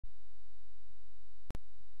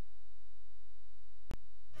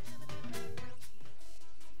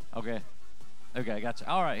Okay. Okay, gotcha.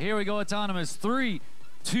 All right, here we go. Autonomous. 3,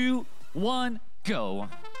 2, 1, go.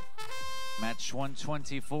 Match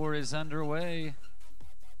 124 is underway.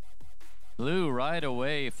 Blue right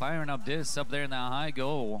away, firing up discs up there in the high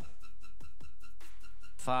goal.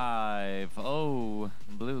 5-0.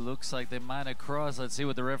 Blue looks like they might have crossed. Let's see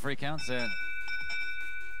what the referee counts at.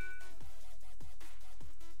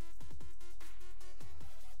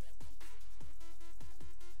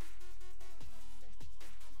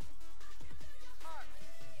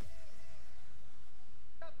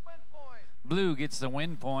 Blue gets the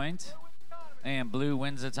win point, and blue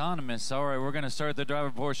wins autonomous. All right, we're going to start the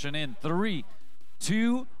driver portion in 3,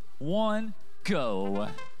 2, 1, go.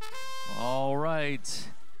 All right,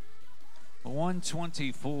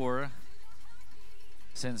 124.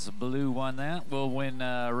 Since blue won that, we'll win.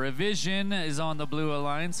 Revision is on the Blue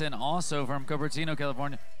Alliance, and also from Cupertino,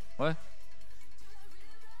 California. What?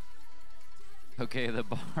 Okay, the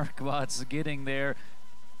Barcbots getting there.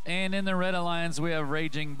 And in the Red Alliance, we have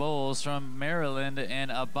Raging Bulls from Maryland and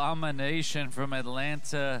Abomination from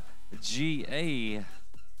Atlanta, GA.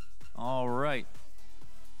 All right.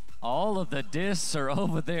 All of the discs are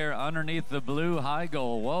over there underneath the blue high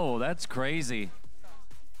goal. Whoa, that's crazy.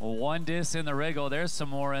 One disc in the red goal. There's some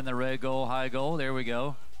more in the red goal, high goal. There we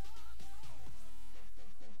go.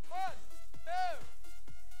 1, 2.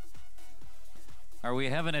 Are we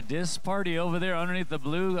having a disc party over there underneath the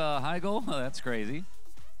blue high goal? Oh, that's crazy.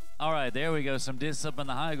 All right, there we go. Some discs up in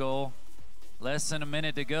the high goal. Less than a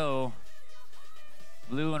minute to go.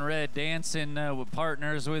 Blue and red dancing with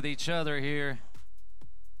partners with each other here.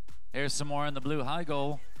 There's some more in the blue high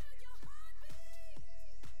goal.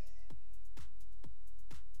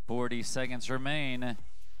 40 seconds remain. 1,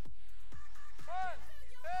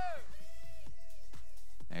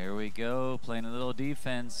 2. There we go, playing a little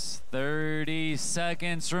defense. 30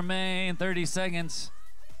 seconds remain, 30 seconds.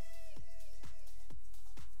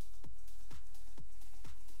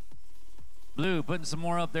 Blue putting some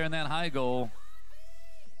more up there in that high goal.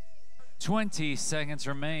 20 seconds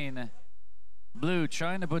remain. Blue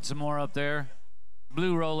trying to put some more up there.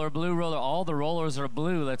 Blue roller, blue roller. All the rollers are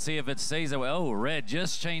blue. Let's see if it stays that way. Oh, red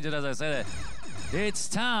just changed it as I said it. It's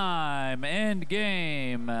time. End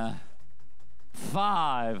game.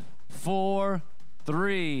 5, 4,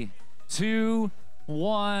 3, 2,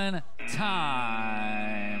 1.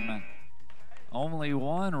 Time. Only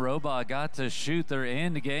one robot got to shoot their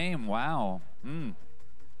end game. Wow.